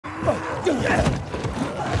We're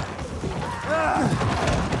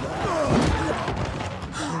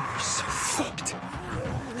so fucked.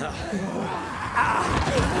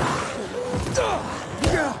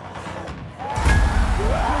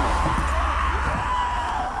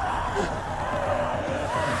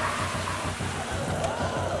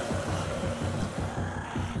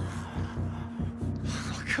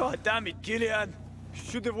 God damn it, Cilian.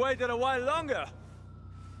 Should have waited a while longer.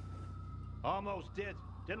 Almost did.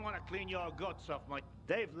 Didn't want to clean your guts off, mate.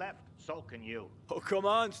 They've left, so can you. Oh, come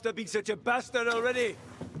on, stop being such a bastard already.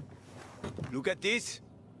 Look at this.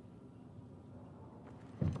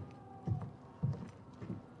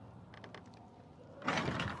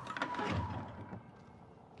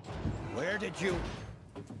 Where did you...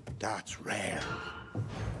 That's rare.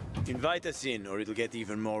 Invite us in, or it'll get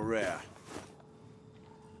even more rare.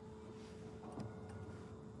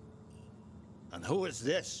 And who is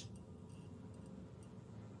this?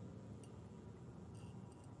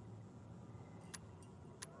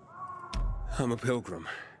 I'm a pilgrim.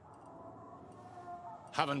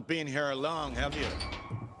 Haven't been here long, have you?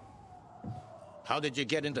 How did you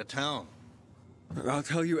get into town? I'll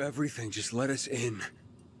tell you everything, just let us in.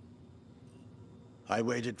 I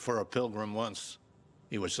waited for a pilgrim once.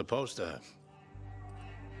 He was supposed to...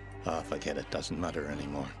 Oh, forget it, doesn't matter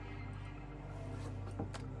anymore.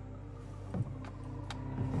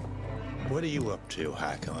 What are you up to,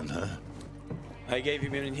 Hakon, huh? I gave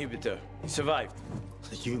him an inhibitor. He survived.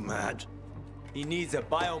 Are you mad? He needs a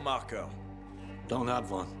biomarker. Don't have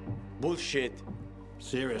one. Bullshit.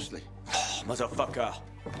 Seriously. Motherfucker.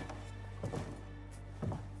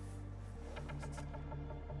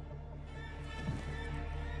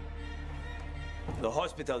 The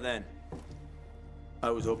hospital, then.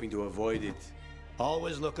 I was hoping to avoid it.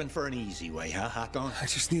 Always looking for an easy way, huh, Hakon? I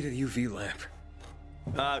just need a UV lamp.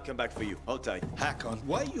 I'll come back for you. Hold tight. Hakon,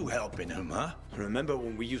 why you helping him, huh? Remember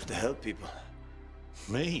when we used to help people?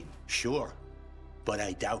 Me? Sure. But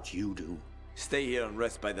I doubt you do. Stay here and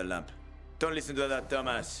rest by the lamp. Don't listen to that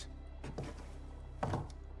dumbass.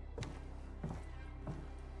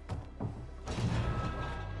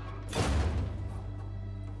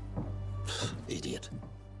 Idiot.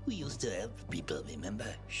 We used to help people,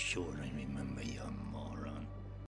 remember? Sure, I remember, young